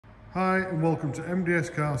Hi and welcome to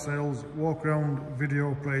MDS Car Sales walk around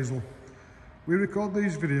video appraisal. We record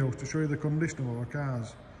these videos to show you the condition of our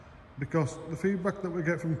cars because the feedback that we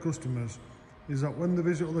get from customers is that when they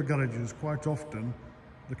visit other garages, quite often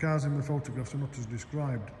the cars in the photographs are not as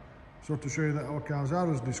described. So to show you that our cars are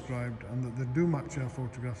as described and that they do match our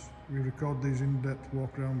photographs, we record these in-depth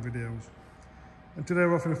walk around videos. And today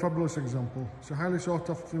we're offering a fabulous example. It's a highly sought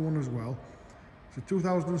after one as well. It's a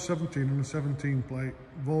 2017 and a 17 plate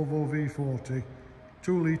Volvo V40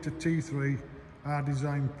 2-litre T3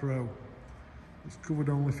 R-Design Pro. It's covered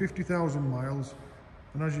only 50,000 miles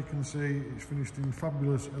and as you can see it's finished in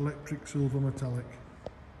fabulous electric silver metallic.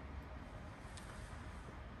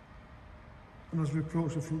 And as we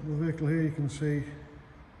approach the front of the vehicle here you can see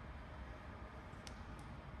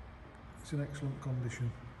it's in excellent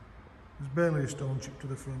condition. There's barely a stone chip to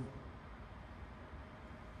the front.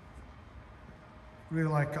 Really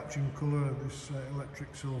like catching colour, this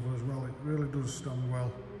electric silver as well. It really does stand well.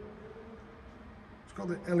 It's got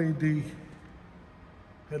the LED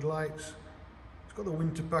headlights. It's got the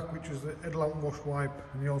winter pack, which is the headlamp wash wipe,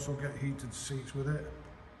 and you also get heated seats with it.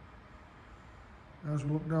 As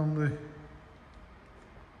we look down the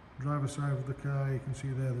driver's side of the car, you can see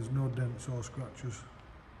there's no dents or scratches.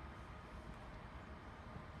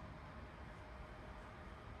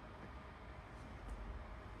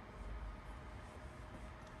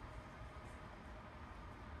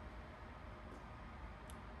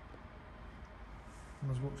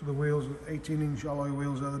 As we look to the wheels, 18-inch alloy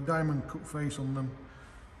wheels there, the diamond cut face on them.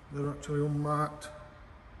 They're actually unmarked,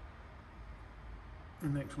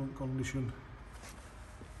 in excellent condition.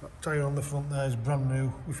 That tyre on the front there is brand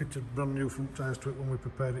new. We fitted brand new front tyres to it when we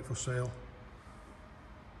prepared it for sale.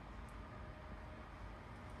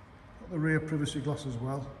 Got the rear privacy glass as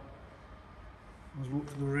well. As we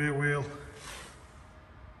look to the rear wheel,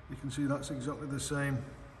 you can see that's exactly the same,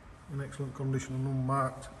 in excellent condition and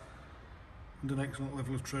unmarked. And an excellent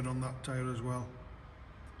level of tread on that tyre as well.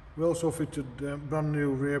 We also fitted brand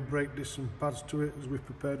new rear brake discs and pads to it as we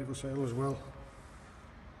prepared it for sale as well.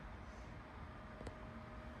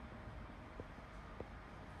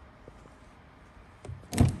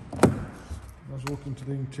 As we look into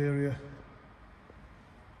the interior,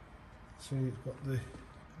 see it's got the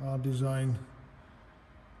R-Design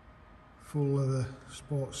full leather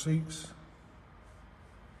sport seats.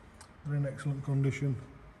 They're in excellent condition.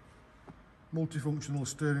 Multifunctional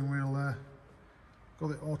steering wheel there, got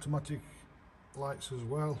the automatic lights as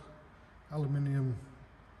well, aluminium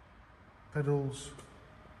pedals,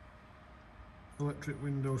 electric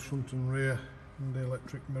windows front and rear, and the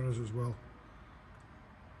electric mirrors as well.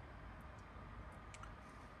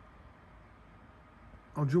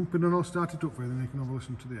 I'll jump in and I'll start it up for you, then you can have a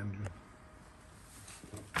listen to the engine.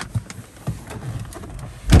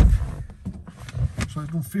 So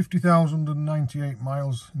it's done 50,098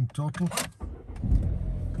 miles in total.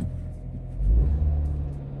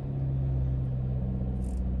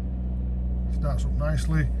 Starts up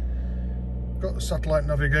nicely. Got the satellite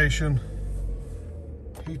navigation,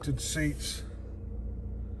 heated seats.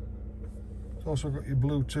 It's also got your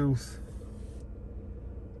Bluetooth,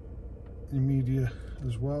 your media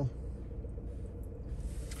as well.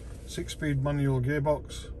 6-speed manual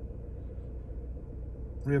gearbox,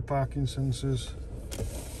 rear parking sensors,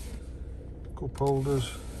 cup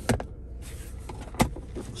holders,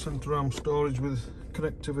 centre arm storage with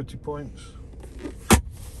connectivity points.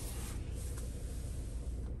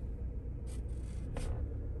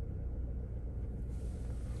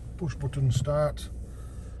 Push button start.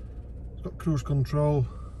 It's got cruise control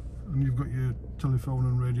and you've got your telephone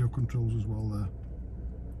and radio controls as well there.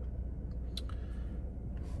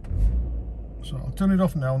 So I'll turn it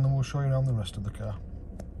off now and then we'll show you around the rest of the car.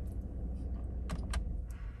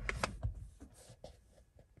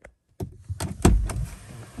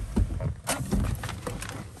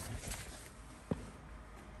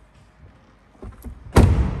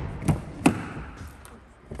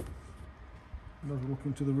 As we look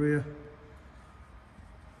into the rear,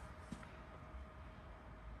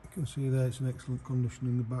 you can see there it's in excellent condition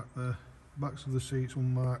in the back there. Backs of the seats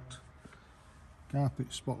unmarked,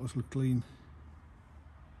 carpet spotlessly clean.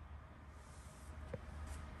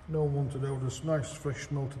 No unwanted odours, nice fresh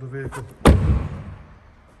smell to the vehicle.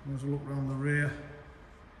 And as we look around the rear,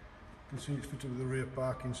 you can see it's fitted with the rear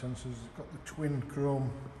parking sensors. It's got the twin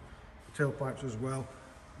chrome tailpipes as well,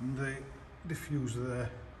 and the diffuser there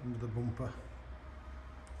under the bumper.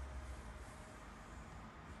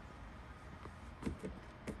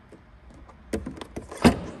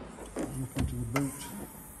 Look into the boot.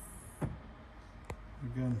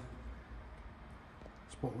 Again,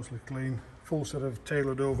 spotlessly clean. Full set of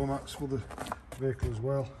tailored overmats for the vehicle as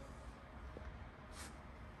well.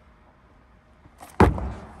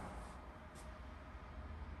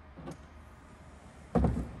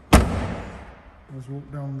 Let's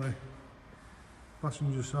look down the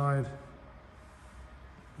passenger side.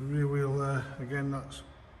 The rear wheel there, again that's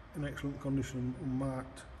in excellent condition,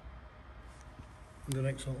 unmarked, and an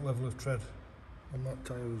excellent level of tread on that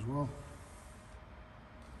tyre as well.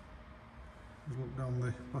 Let's look down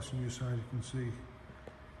the passenger side, you can see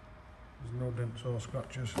there's no dents or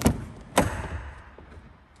scratches.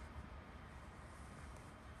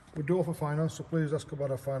 We do offer finance, so please ask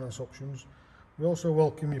about our finance options. We also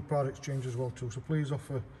welcome your part exchange as well too, so please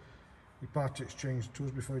offer your part exchange to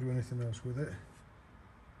us before you do anything else with it.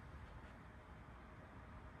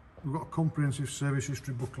 We've got a comprehensive service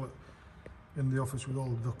history booklet in the office with all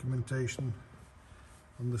the documentation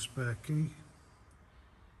and the spare key.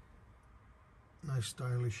 Nice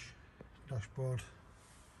stylish dashboard.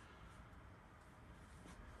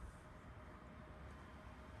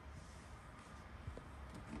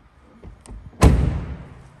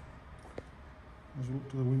 As we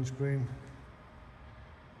look to the windscreen,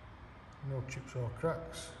 no chips or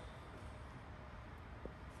cracks.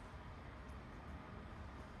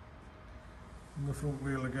 And the front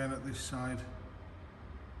wheel again at this side,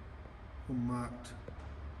 unmarked,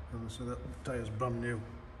 and so that the tyre's brand new.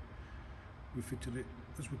 We fitted it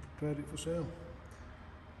as we prepared it for sale.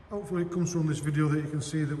 Hopefully it comes from this video that you can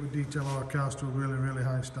see that we detail our cars to a really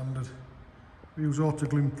high standard. We use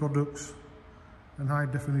auto-glint products and high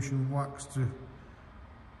definition wax to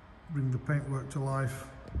bring the paintwork to life.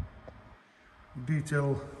 We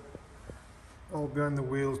detail all behind the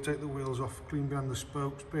wheels, take the wheels off, clean behind the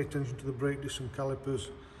spokes, pay attention to the brake discs and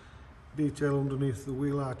calipers, detail underneath the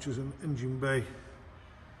wheel arches and engine bay.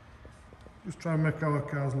 Just try and make our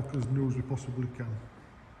cars look as new as we possibly can.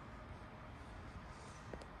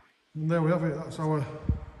 And there we have it, that's our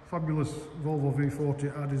fabulous Volvo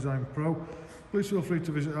V40 R-Design Pro. Please feel free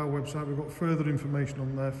to visit our website, we've got further information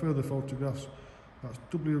on there, further photographs. That's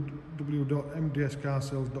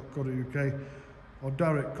www.mdscarsales.co.uk or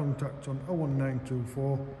direct contact on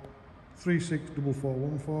 01924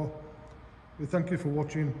 364414. We thank you for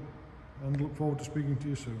watching and look forward to speaking to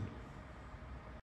you soon.